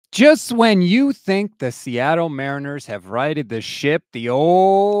Just when you think the Seattle Mariners have righted the ship, the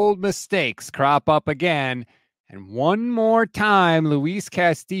old mistakes crop up again. And one more time, Luis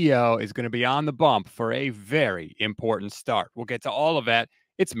Castillo is going to be on the bump for a very important start. We'll get to all of that.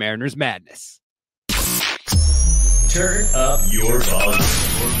 It's Mariners Madness. Turn up your volume.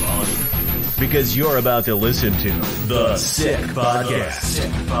 Because you're about to listen to The Sick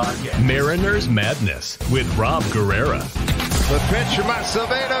Podcast. Mariners Madness with Rob Guerrera. The pitch from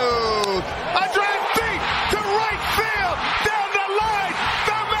Acevedo. A drive deep to right field. Down the line.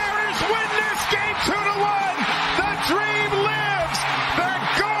 The Mariners win this game 2-1. The dream lives. They're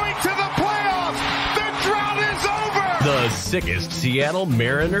going to the playoffs. The drought is over. The sickest Seattle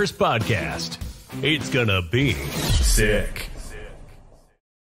Mariners podcast. It's gonna be sick.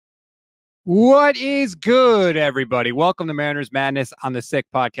 What is good, everybody? Welcome to Mariners Madness on the Sick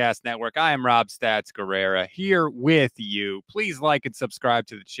Podcast Network. I am Rob Stats Guerrera here with you. Please like and subscribe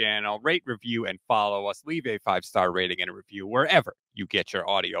to the channel, rate, review, and follow us. Leave a 5-star rating and a review wherever you get your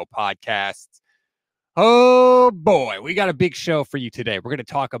audio podcasts. Oh boy, we got a big show for you today. We're going to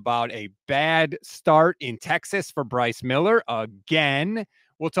talk about a bad start in Texas for Bryce Miller again.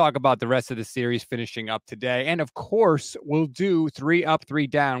 We'll talk about the rest of the series finishing up today. And of course, we'll do 3 up, 3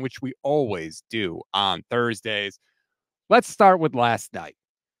 down, which we always do on Thursdays. Let's start with last night.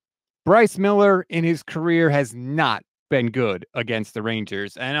 Bryce Miller in his career has not been good against the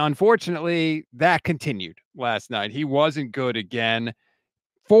Rangers. And unfortunately, that continued last night. He wasn't good again.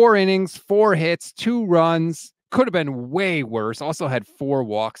 4 innings, 4 hits, 2 runs. Could have been way worse. Also had 4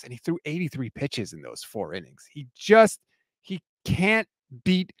 walks, and he threw 83 pitches in those 4 innings. He can't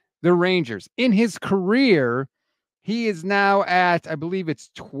beat the Rangers. In his career, he is now at, I believe it's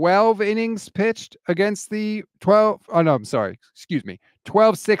 12 innings pitched against the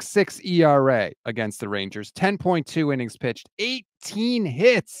 12.66 ERA against the Rangers, 10.2 innings pitched, 18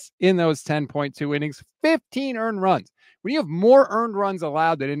 hits in those 10.2 innings, 15 earned runs. When you have more earned runs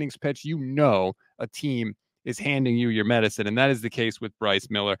allowed than innings pitched, you know a team is handing you your medicine, and that is the case with Bryce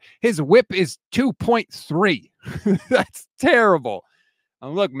Miller. His whip is 2.3. That's terrible.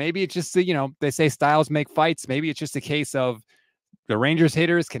 Look, maybe it's just, they say styles make fights. Maybe it's just a case of the Rangers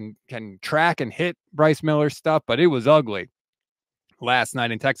hitters can track and hit Bryce Miller's stuff, but it was ugly last night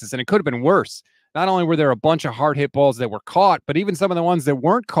in Texas, and it could have been worse. Not only were there a bunch of hard hit balls that were caught, but even some of the ones that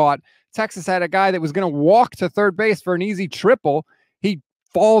weren't caught, Texas had a guy that was going to walk to third base for an easy triple. He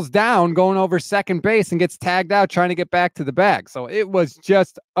falls down going over second base and gets tagged out trying to get back to the bag. So it was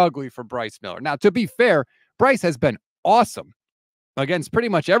just ugly for Bryce Miller. Now, to be fair, Bryce has been awesome against pretty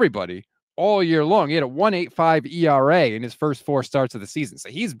much everybody all year long. He had a 1.85 ERA in his first 4 starts of the season. So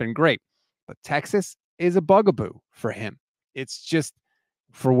he's been great. But Texas is a bugaboo for him. It's just,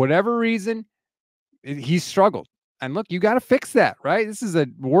 for whatever reason, he's struggled. And look, you got to fix that, right? This is a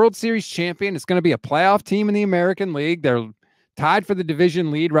World Series champion. It's going to be a playoff team in the American League. They're tied for the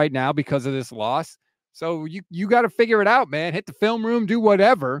division lead right now because of this loss. So you got to figure it out, man. Hit the film room, do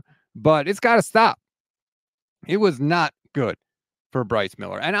whatever, but it's got to stop. It was not good for Bryce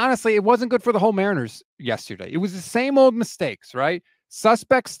Miller. And honestly, it wasn't good for the whole Mariners yesterday. It was the same old mistakes, right?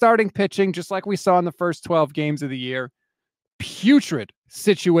 Suspect starting pitching, just like we saw in the first 12 games of the year. Putrid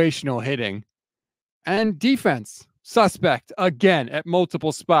situational hitting. And defense, suspect again at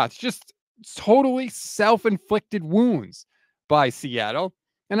multiple spots. Just totally self-inflicted wounds by Seattle.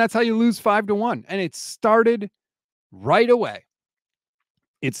 And that's how you lose 5-1. And it started right away.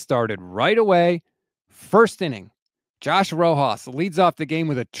 First inning. Josh Rojas leads off the game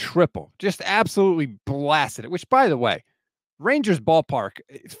with a triple. Just absolutely blasted it, which, by the way, Rangers ballpark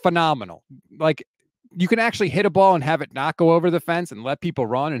is phenomenal. Like, you can actually hit a ball and have it not go over the fence and let people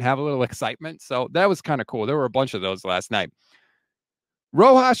run and have a little excitement. So that was kind of cool. There were a bunch of those last night.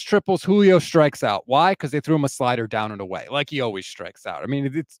 Rojas triples, Julio strikes out. Why? Because they threw him a slider down and away, like he always strikes out. I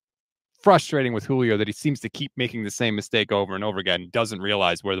mean, it's frustrating with Julio that he seems to keep making the same mistake over and over again and doesn't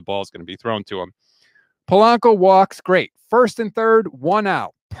realize where the ball is going to be thrown to him. Polanco walks, great. First and third, 1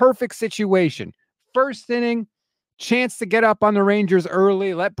 out. Perfect situation. First inning, chance to get up on the Rangers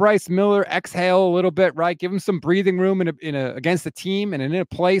early. Let Bryce Miller exhale a little bit, right? Give him some breathing room against the team and in a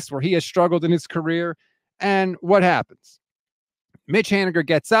place where he has struggled in his career. And what happens? Mitch Haniger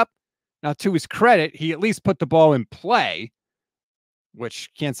gets up. Now, to his credit, he at least put the ball in play, which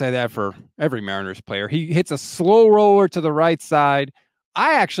can't say that for every Mariners player. He hits a slow roller to the right side.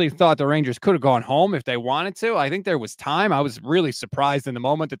 I actually thought the Rangers could have gone home if they wanted to. I think there was time. I was really surprised in the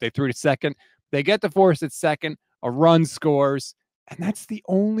moment that they threw to second. They get the force at second. A run scores. And that's the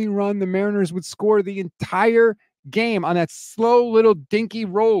only run the Mariners would score the entire game on that slow little dinky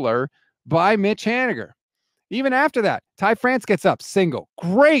roller by Mitch Haniger. Even after that, Ty France gets up, single.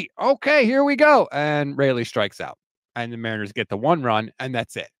 Great. Okay, here we go. And Rayleigh strikes out. And the Mariners get the 1 run, and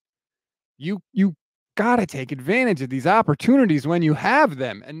that's it. You got to take advantage of these opportunities when you have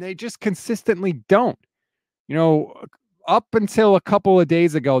them, and they just consistently don't. You know, up until a couple of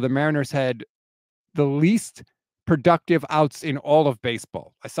days ago, the Mariners had the least productive outs in all of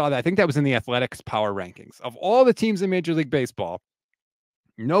baseball. I saw that. I think that was in the Athletics power rankings. Of all the teams in Major League Baseball,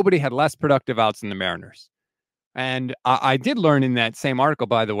 nobody had less productive outs than the Mariners. And I did learn in that same article,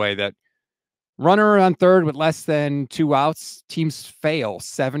 by the way, that runner on third with less than 2 outs, teams fail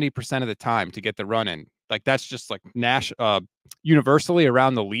 70% of the time to get the run in. Like, that's just like universally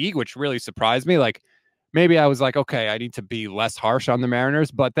around the league, which really surprised me. Like, maybe I was like, okay, I need to be less harsh on the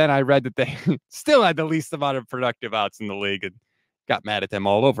Mariners. But then I read that they still had the least amount of productive outs in the league and got mad at them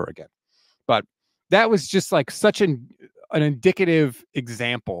all over again. But that was just like such an indicative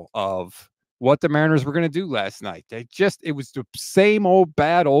example of what the Mariners were going to do last night. It was the same old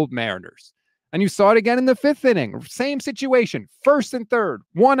bad old Mariners. And you saw it again in the 5th inning. Same situation. 1st and 3rd,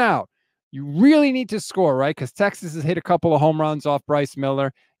 1 out. You really need to score, right? Because Texas has hit a couple of home runs off Bryce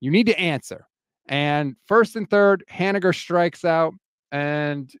Miller. You need to answer. And 1st and 3rd, Haniger strikes out,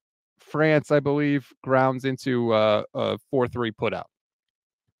 and France, I believe, grounds into a 4-3 putout.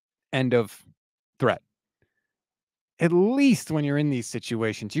 End of threat. At least when you're in these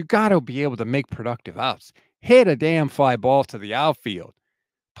situations, you got to be able to make productive outs. Hit a damn fly ball to the outfield.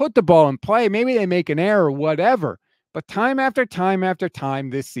 Put the ball in play. Maybe they make an error, whatever. But time after time after time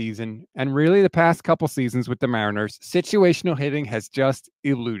this season, and really the past couple seasons with the Mariners, situational hitting has just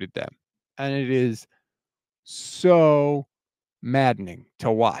eluded them. And it is so maddening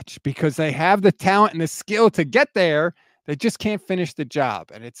to watch because they have the talent and the skill to get there. They just can't finish the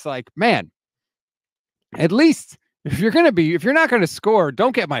job. And it's like, man, at least if you're not going to score,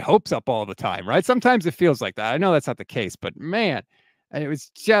 don't get my hopes up all the time, right? Sometimes it feels like that. I know that's not the case, but man, and it was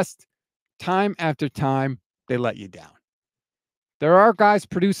just time after time, they let you down. There are guys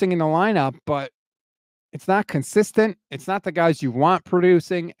producing in the lineup, but it's not consistent. It's not the guys you want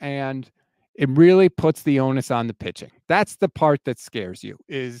producing, and it really puts the onus on the pitching. That's the part that scares you,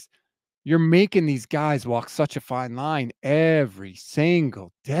 is you're making these guys walk such a fine line every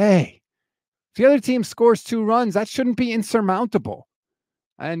single day. If the other team scores 2 runs, that shouldn't be insurmountable.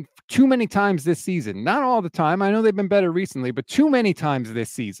 And too many times this season, not all the time, I know they've been better recently, but too many times this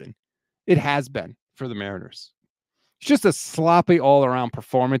season, it has been for the Mariners. It's just a sloppy all-around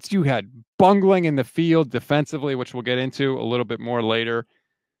performance. You had bungling in the field defensively, which we'll get into a little bit more later.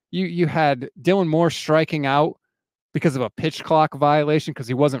 You had Dylan Moore striking out because of a pitch clock violation because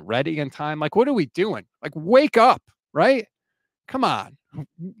he wasn't ready in time. Like, what are we doing? Like, wake up, right? Come on.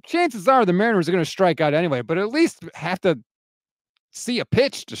 Chances are the Mariners are going to strike out anyway, but at least have to see a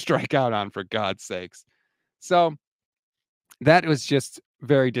pitch to strike out on, for God's sakes. So that was just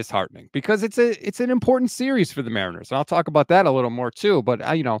very disheartening because it's an important series for the Mariners. And I'll talk about that a little more too. But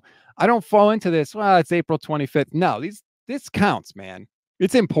I don't fall into this. Well, it's April 25th. No, this counts, man.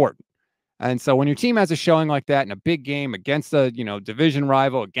 It's important. And so when your team has a showing like that in a big game against a division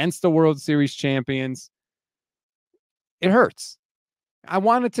rival, against the World Series champions, it hurts. I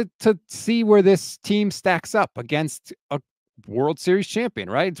wanted to see where this team stacks up against a World Series champion,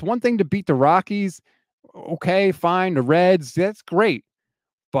 right? It's one thing to beat the Rockies. Okay, fine. The Reds, that's great.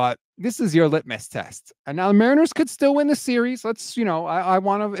 But this is your litmus test. And now the Mariners could still win the series. Let's, I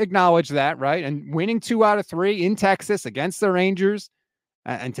want to acknowledge that, right? And winning 2 out of 3 in Texas against the Rangers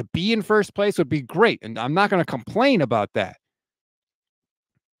and to be in first place would be great. And I'm not going to complain about that.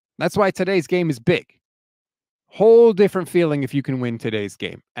 That's why today's game is big. Whole different feeling if you can win today's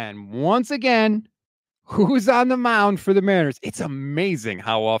game. And once again, who's on the mound for the Mariners? It's amazing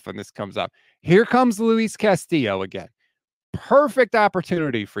how often this comes up. Here comes Luis Castillo again. Perfect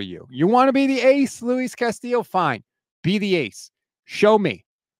opportunity for you. You want to be the ace, Luis Castillo? Fine. Be the ace. Show me.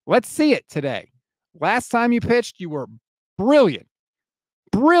 Let's see it today. Last time you pitched, you were brilliant.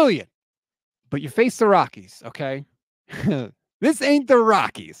 Brilliant. But you faced the Rockies, okay? This ain't the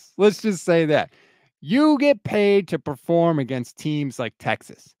Rockies. Let's just say that. You get paid to perform against teams like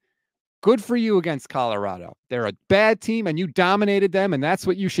Texas. Good for you against Colorado. They're a bad team, and you dominated them, and that's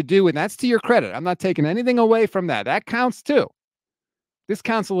what you should do, and that's to your credit. I'm not taking anything away from that. That counts too. This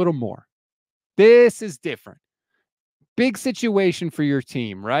counts a little more. This is different. Big situation for your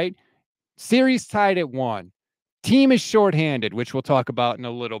team, right? Series tied at 1. Team is shorthanded, which we'll talk about in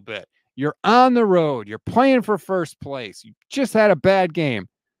a little bit. You're on the road. You're playing for first place. You just had a bad game.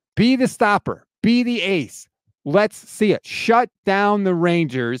 Be the stopper. Be the ace. Let's see it. Shut down the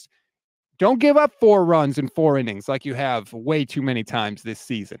Rangers. Don't give up 4 runs in 4 innings like you have way too many times this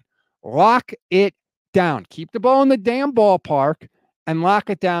season. Lock it down. Keep the ball in the damn ballpark and lock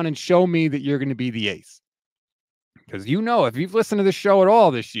it down and show me that you're going to be the ace. Because if you've listened to the show at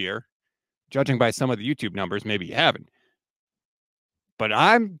all this year, judging by some of the YouTube numbers, maybe you haven't. But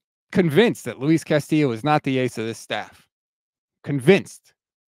I'm convinced that Luis Castillo is not the ace of this staff. Convinced.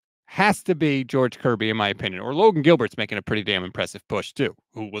 Has to be George Kirby, in my opinion. Or Logan Gilbert's making a pretty damn impressive push, too,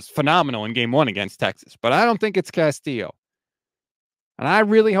 who was phenomenal in Game 1 against Texas. But I don't think it's Castillo. And I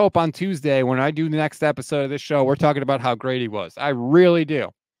really hope on Tuesday, when I do the next episode of this show, we're talking about how great he was. I really do.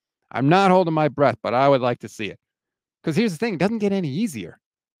 I'm not holding my breath, but I would like to see it. Because here's the thing, it doesn't get any easier.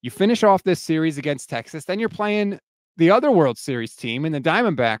 You finish off this series against Texas, then you're playing the other World Series team in the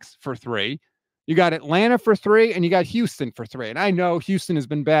Diamondbacks for 3. You got Atlanta for 3, and you got Houston for 3. And I know Houston has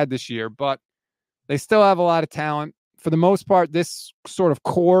been bad this year, but they still have a lot of talent. For the most part, this sort of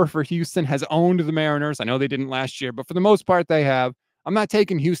core for Houston has owned the Mariners. I know they didn't last year, but for the most part, they have. I'm not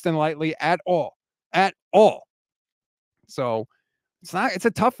taking Houston lightly at all. At all. So it's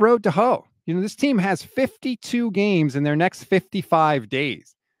a tough road to hoe. This team has 52 games in their next 55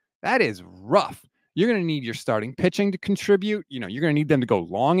 days. That is rough. You're going to need your starting pitching to contribute. You're going to need them to go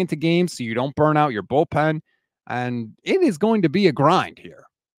long into games so you don't burn out your bullpen. And it is going to be a grind here.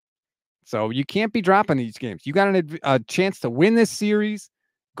 So you can't be dropping these games. You got a chance to win this series.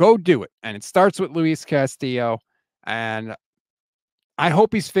 Go do it. And it starts with Luis Castillo. And I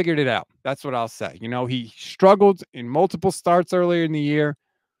hope he's figured it out. That's what I'll say. He struggled in multiple starts earlier in the year.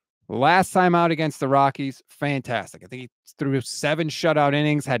 Last time out against the Rockies, fantastic. I think he threw 7 shutout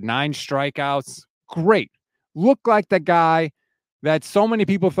innings, had 9 strikeouts. Great. Looked like the guy that so many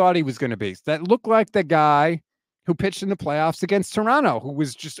people thought he was going to be. That looked like the guy who pitched in the playoffs against Toronto, who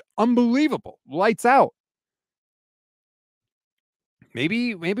was just unbelievable. Lights out.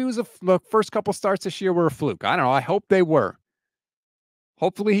 Maybe it was the first couple starts this year were a fluke. I don't know. I hope they were.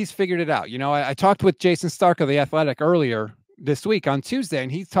 Hopefully he's figured it out. I talked with Jason Stark of The Athletic earlier this week on Tuesday,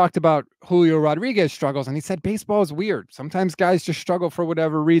 and he talked about Julio Rodriguez struggles, and he said baseball is weird. Sometimes guys just struggle for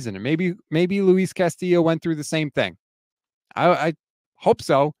whatever reason, and maybe Luis Castillo went through the same thing. I hope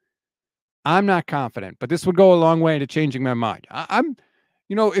so. I'm not confident, but this would go a long way to changing my mind.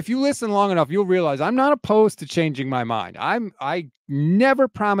 If you listen long enough, you'll realize I'm not opposed to changing my mind. I never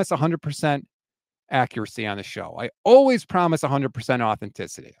promise 100% accuracy on the show. I always promise 100%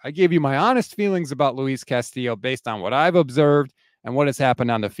 authenticity. I give you my honest feelings about Luis Castillo based on what I've observed and what has happened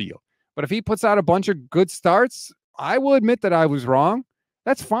on the field. But if he puts out a bunch of good starts, I will admit that I was wrong.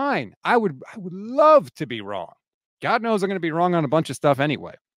 That's fine. I would love to be wrong. God knows I'm going to be wrong on a bunch of stuff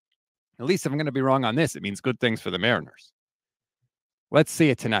anyway. At least if I'm going to be wrong on this, it means good things for the Mariners. Let's see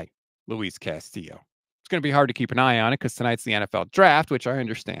it tonight, Luis Castillo. It's going to be hard to keep an eye on it because tonight's the NFL draft, which I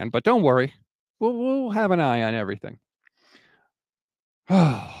understand, but don't worry. We'll have an eye on everything.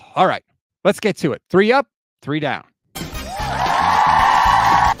 All right, let's get to it. 3 up, 3 down.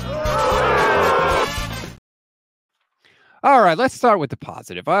 All right, let's start with the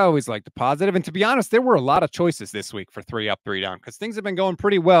positive. I always like the positive. And to be honest, there were a lot of choices this week for 3 up, 3 down because things have been going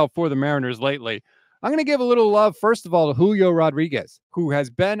pretty well for the Mariners lately. I'm going to give a little love, first of all, to Julio Rodriguez, who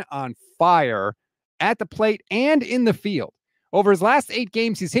has been on fire at the plate and in the field. Over his last 8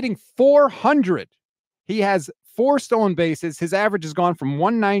 games, he's hitting 400. He has 4 stolen bases. His average has gone from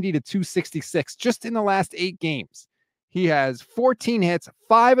 190 to 266 just in the last 8 games. He has 14 hits.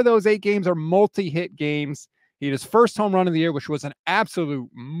 5 of those 8 games are multi-hit games. He had his first home run of the year, which was an absolute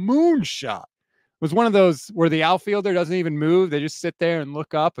moonshot. It was one of those where the outfielder doesn't even move. They just sit there and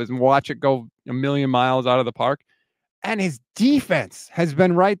look up and watch it go a million miles out of the park. And his defense has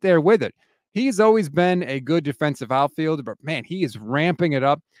been right there with it. He's always been a good defensive outfielder, but man, he is ramping it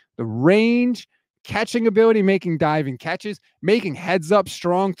up. The range, catching ability, making diving catches, making heads up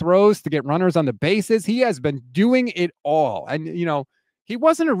strong throws to get runners on the bases. He has been doing it all. And, he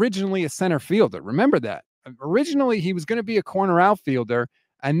wasn't originally a center fielder. Remember that. Originally, he was going to be a corner outfielder.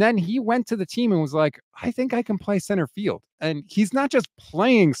 And then he went to the team and was like, I think I can play center field. And he's not just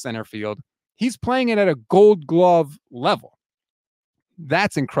playing center field. He's playing it at a Gold Glove level.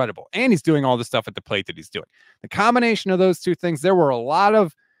 That's incredible. And he's doing all the stuff at the plate that he's doing. The combination of those two things, there was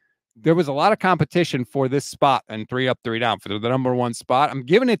a lot of competition for this spot and 3 up, 3 down for the number 1 spot. I'm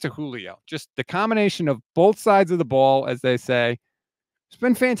giving it to Julio. Just the combination of both sides of the ball, as they say, it's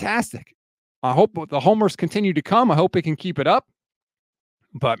been fantastic. I hope the homers continue to come. I hope he can keep it up.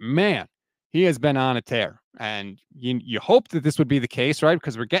 But man, he has been on a tear. And you hope that this would be the case, right?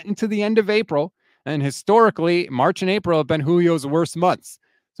 Because we're getting to the end of April. And historically, March and April have been Julio's worst months.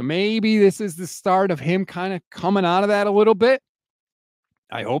 So maybe this is the start of him kind of coming out of that a little bit.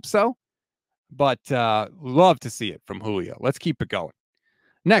 I hope so. But love to see it from Julio. Let's keep it going.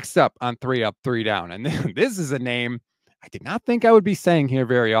 Next up on 3 Up, 3 Down. And this is a name I did not think I would be saying here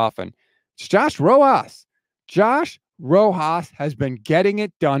very often. It's Josh Rojas. Josh Rojas has been getting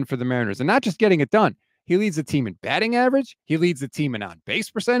it done for the Mariners, and not just getting it done. He leads the team in batting average. He leads the team in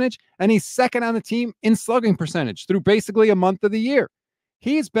on-base percentage, and he's second on the team in slugging percentage through basically a month of the year.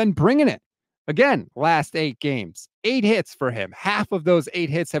 He's been bringing it. Again, last 8 games, 8 hits for him. Half of those 8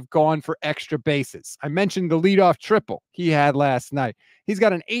 hits have gone for extra bases. I mentioned the leadoff triple he had last night. He's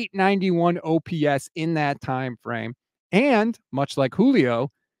got an 891 OPS in that time frame. And much like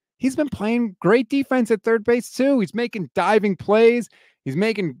Julio, he's been playing great defense at third base too. He's making diving plays. He's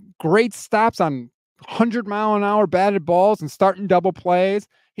making great stops on 100-mile-an-hour batted balls and starting double plays.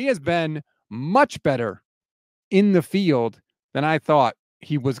 He has been much better in the field than I thought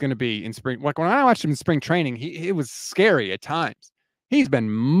he was going to be in spring. Like when I watched him in spring training, it was scary at times. He's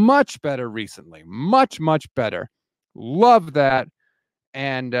been much better recently. Much, much better. Love that.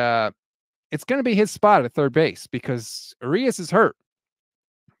 And it's going to be his spot at third base because Arias is hurt.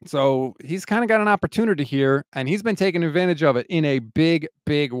 So he's kind of got an opportunity here, and he's been taking advantage of it in a big,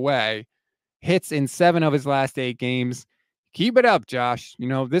 big way. Hits in 7 of his last 8 games. Keep it up, Josh. You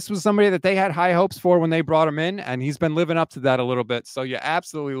know, this was somebody that they had high hopes for when they brought him in, and he's been living up to that a little bit. So you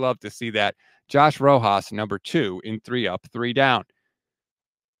absolutely love to see that. Josh Rojas, number 2 in 3 Up, 3 Down.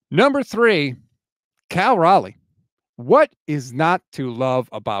 Number 3, Cal Raleigh. What is not to love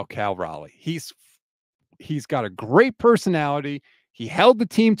about Cal Raleigh? He's got a great personality. He held the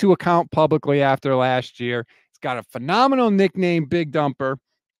team to account publicly after last year. He's got a phenomenal nickname, Big Dumper,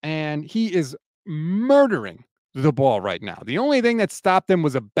 and he is murdering the ball right now. The only thing that stopped him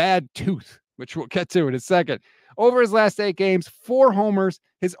was a bad tooth, which we'll get to in a second. Over his last 8 games, 4 homers.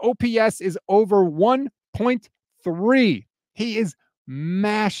 His OPS is over 1.3. He is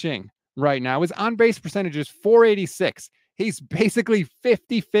mashing right now. His on-base percentage is 486. He's basically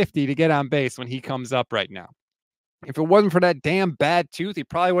 50-50 to get on base when he comes up right now. If it wasn't for that damn bad tooth, he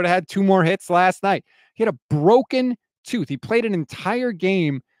probably would have had 2 more hits last night. He had a broken tooth. He played an entire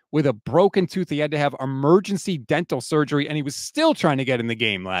game with a broken tooth. He had to have emergency dental surgery, and he was still trying to get in the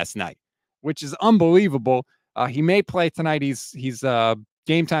game last night, which is unbelievable. He may play tonight. He's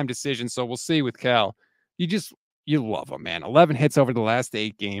game time decision, so we'll see with Cal. You love him, man. 11 hits over the last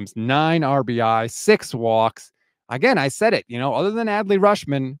 8 games, 9 RBI, 6 walks. Again, I said it, other than Adley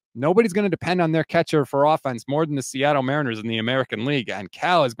Rutschman, nobody's going to depend on their catcher for offense more than the Seattle Mariners in the American League, and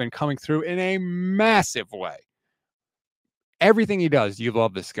Cal has been coming through in a massive way. Everything he does, you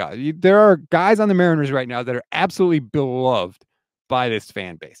love this guy. There are guys on the Mariners right now that are absolutely beloved by this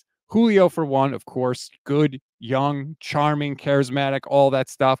fan base. Julio, for one, of course, good, young, charming, charismatic, all that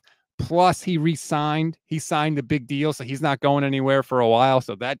stuff. Plus, he re-signed. He signed the big deal, so he's not going anywhere for a while.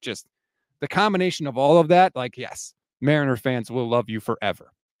 So that just, the combination of all of that, like, yes, Mariner fans will love you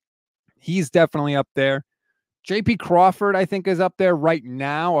forever. He's definitely up there. J.P. Crawford, I think, is up there right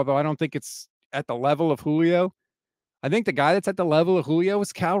now, although I don't think it's at the level of Julio. I think the guy that's at the level of Julio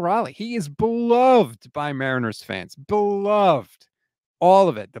is Cal Raleigh. He is beloved by Mariners fans. Beloved. All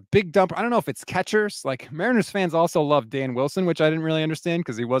of it. The Big Dumper. I don't know if it's catchers. Like, Mariners fans also love Dan Wilson, which I didn't really understand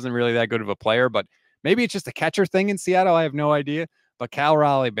because he wasn't really that good of a player. But maybe it's just a catcher thing in Seattle. I have no idea. But Cal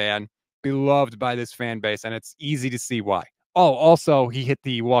Raleigh, man, beloved by this fan base, and it's easy to see why. Oh, also, he hit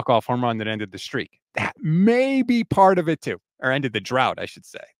the walk-off home run that ended the streak. That may be part of it, too. Or ended the drought, I should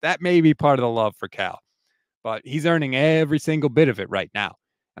say. That may be part of the love for Cal. But he's earning every single bit of it right now.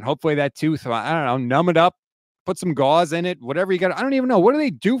 And hopefully that tooth, I don't know, numb it up, put some gauze in it, whatever you got. I don't even know. What do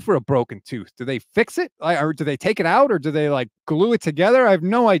they do for a broken tooth? Do they fix it? Or do they take it out? Or do they glue it together? I have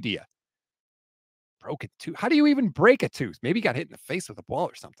no idea. Broken tooth. How do you even break a tooth? Maybe he got hit in the face with a ball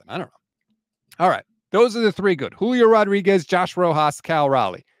or something. I don't know. All right. Those are the 3 good. Julio Rodriguez, Josh Rojas, Cal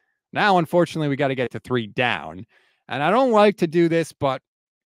Raleigh. Now, unfortunately, we got to get to 3 down. And I don't like to do this, but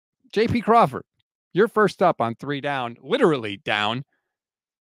J.P. Crawford. You're first up on 3 down, literally down.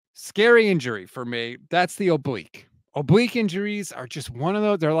 Scary injury for me. That's the oblique. Oblique injuries are just one of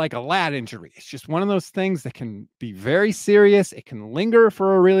those. They're like a lat injury. It's just one of those things that can be very serious. It can linger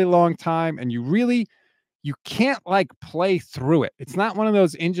for a really long time. And you can't play through it. It's not one of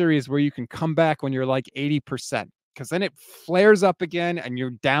those injuries where you can come back when you're 80%, because then it flares up again and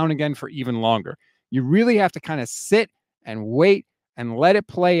you're down again for even longer. You really have to kind of sit and wait and let it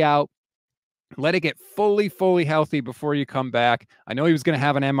play out. Let it get fully healthy before you come back. I know he was going to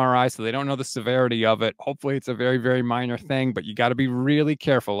have an MRI, so they don't know the severity of it. Hopefully it's a very, very minor thing, but you got to be really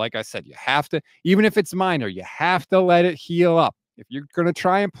careful. Like I said, you have to, even if it's minor, you have to let it heal up. If you're going to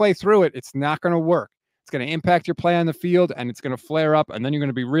try and play through it, it's not going to work. It's going to impact your play on the field, and it's going to flare up, and then you're going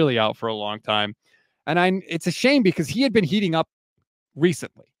to be really out for a long time. And it's a shame because he had been heating up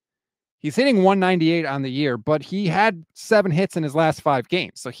recently. He's hitting 198 on the year, but he had 7 hits in his last 5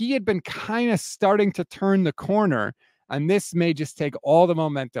 games. So he had been kind of starting to turn the corner, and this may just take all the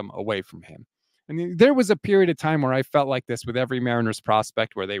momentum away from him. I mean, there was a period of time where I felt like this with every Mariners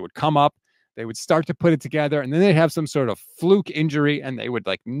prospect, where they would come up, they would start to put it together, and then they'd have some sort of fluke injury, and they would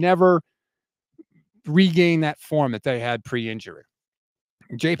like never regain that form that they had pre-injury.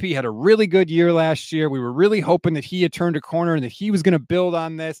 JP had a really good year last year. We were really hoping that he had turned a corner and that he was going to build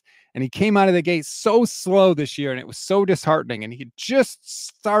on this. And he came out of the gate so slow this year, and it was so disheartening. And he just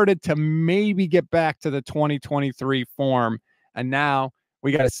started to maybe get back to the 2023 form. And now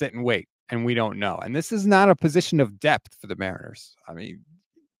we got to sit and wait, and we don't know. And this is not a position of depth for the Mariners. I mean,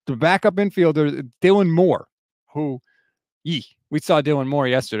 the backup infielder, Dylan Moore, who, we saw Dylan Moore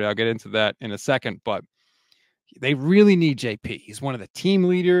yesterday. I'll get into that in a second, but they really need JP. He's one of the team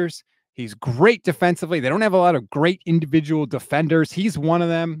leaders. He's great defensively. They don't have a lot of great individual defenders. He's one of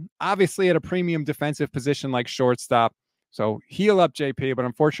them, obviously at a premium defensive position like shortstop. So heal up, JP, but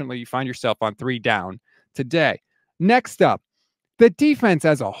unfortunately you find yourself on 3 down today. Next up, the defense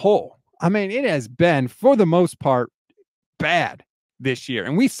as a whole. I mean, it has been, for the most part, bad this year.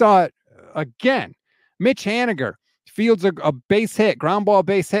 And we saw it again. Mitch Haniger fields a base hit, ground ball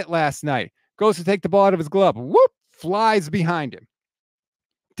base hit last night. Goes to take the ball out of his glove. Whoop! Flies behind him.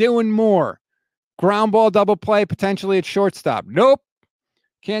 Dylan Moore, ground ball double play, potentially at shortstop. Nope.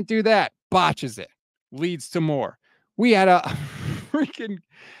 Can't do that. Botches it. Leads to more. We had a freaking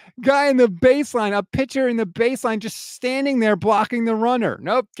guy in the baseline, a pitcher in the baseline, just standing there blocking the runner.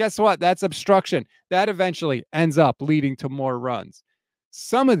 Nope. Guess what? That's obstruction. That eventually ends up leading to more runs.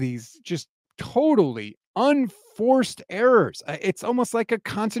 Some of these just totally unforced errors. It's almost like a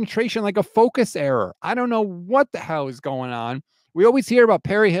concentration, like a focus error. I don't know what the hell is going on. We always hear about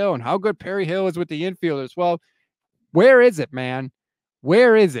Perry Hill and how good Perry Hill is with the infielders. Well, where is it, man?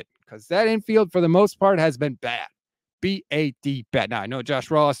 Where is it? Because that infield, for the most part, has been bad. B-A-D, bad. Now, I know Josh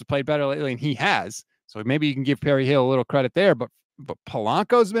Ross has played better lately, and he has. So maybe you can give Perry Hill a little credit there. But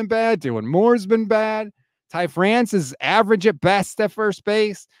Polanco's been bad. Dylan Moore's been bad. Ty France is average at best at first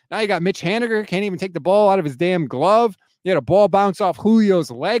base. Now you got Mitch Haniger, can't even take the ball out of his damn glove. You had a ball bounce off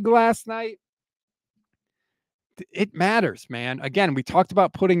Julio's leg last night. It matters, man. Again, we talked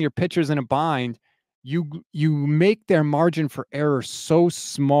about putting your pitchers in a bind. You make their margin for error so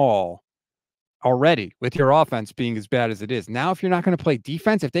small already with your offense being as bad as it is. Now, if you're not going to play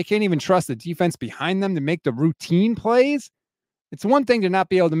defense, if they can't even trust the defense behind them to make the routine plays, it's one thing to not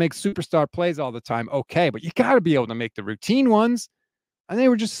be able to make superstar plays all the time. Okay, but you got to be able to make the routine ones. And they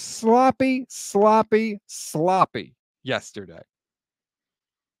were just sloppy yesterday.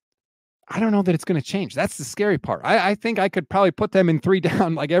 I don't know that it's going to change. That's the scary part. I think I could probably put them in 3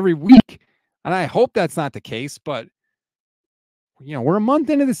 down like every week. And I hope that's not the case. But, you know, we're a month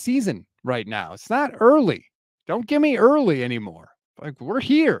into the season right now. It's not early. Don't give me early anymore. Like, we're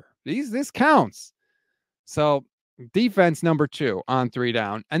here. This counts. So, defense number 2 on 3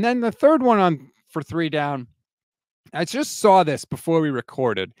 down. And then the third one on for 3 down. I just saw this before we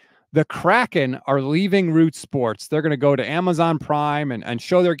recorded. The Kraken are leaving Root Sports. They're going to go to Amazon Prime and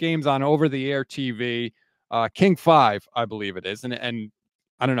show their games on over-the-air TV. King 5, I believe it is. And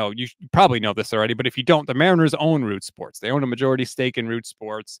I don't know, you probably know this already, but if you don't, the Mariners own Root Sports. They own a majority stake in Root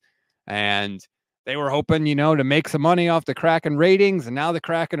Sports. And they were hoping, you know, to make some money off the Kraken ratings, and now the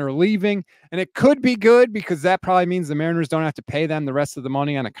Kraken are leaving. And it could be good because that probably means the Mariners don't have to pay them the rest of the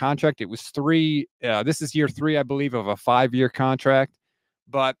money on a contract. It was 3. This is year 3, I believe, of a 5-year contract.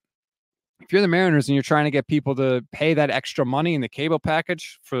 But if you're the Mariners and you're trying to get people to pay that extra money in the cable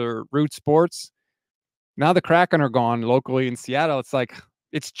package for Root Sports, now the Kraken are gone locally in Seattle. It's like,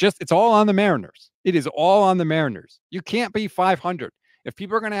 it's all on the Mariners. It is all on the Mariners. You can't be 500. If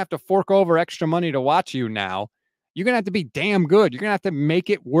people are going to have to fork over extra money to watch you now, you're going to have to be damn good. You're going to have to make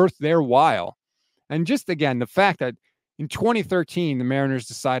it worth their while. And just, again, the fact that in 2013, the Mariners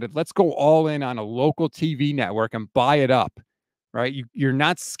decided, let's go all in on a local TV network and buy it up, right? You're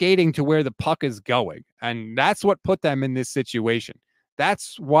not skating to where the puck is going. And that's what put them in this situation.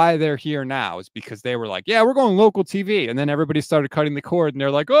 That's why they're here now, is because they were like, yeah, we're going local TV. And then everybody started cutting the cord and they're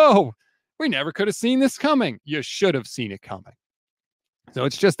like, oh, we never could have seen this coming. You should have seen it coming. So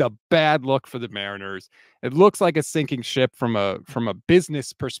it's just a bad look for the Mariners. It looks like a sinking ship from a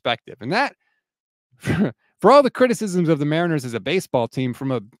business perspective. And that, for all the criticisms of the Mariners as a baseball team,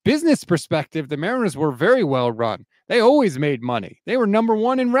 from a business perspective, the Mariners were very well run. They always made money. They were number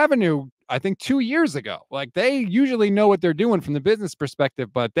 1 in revenue, I think, 2 years ago. Like, they usually know what they're doing from the business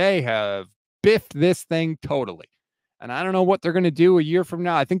perspective, but they have biffed this thing totally. And I don't know what they're going to do a year from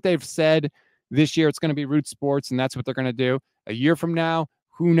now. I think they've said this year it's going to be Root Sports, and that's what they're going to do. A year from now,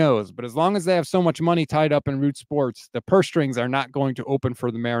 who knows? But as long as they have so much money tied up in Root Sports, the purse strings are not going to open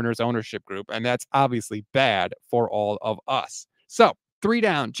for the Mariners ownership group. And that's obviously bad for all of us. So 3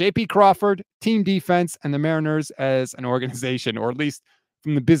 down, JP Crawford, team defense, and the Mariners as an organization, or at least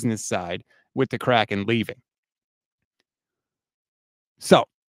from the business side, with the Kraken leaving. So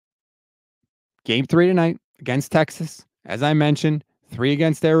game 3 tonight against Texas. As I mentioned, 3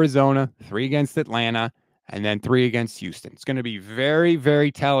 against Arizona, 3 against Atlanta, and then 3 against Houston. It's going to be very,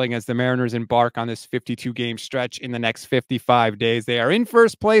 very telling as the Mariners embark on this 52-game stretch in the next 55 days. They are in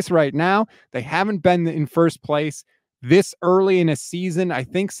first place right now. They haven't been in first place this early in a season, I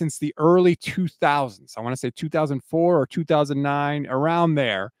think, since the early 2000s. I want to say 2004 or 2009, around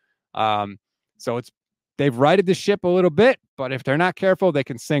there. So they've righted the ship a little bit, but if they're not careful, they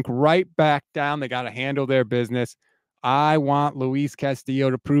can sink right back down. They got to handle their business. I want Luis Castillo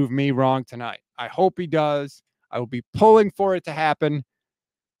to prove me wrong tonight. I hope he does. I will be pulling for it to happen.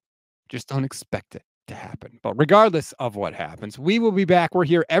 Just don't expect it to happen. But regardless of what happens, we will be back. We're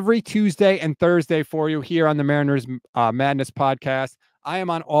here every Tuesday and Thursday for you here on the Mariners Madness podcast. I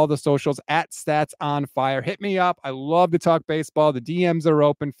am on all the socials at Stats on Fire. Hit me up. I love to talk baseball. The DMs are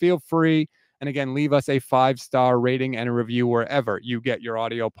open. Feel free. And again, leave us a 5-star rating and a review wherever you get your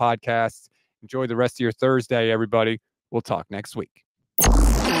audio podcasts. Enjoy the rest of your Thursday, everybody. We'll talk next week.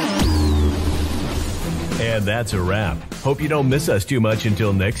 And that's a wrap. Hope you don't miss us too much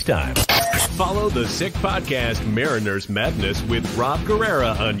until next time. Follow the Sick Podcast Mariners Madness with Rob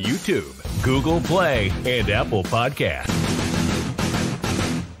Guerrera on YouTube, Google Play, and Apple Podcasts.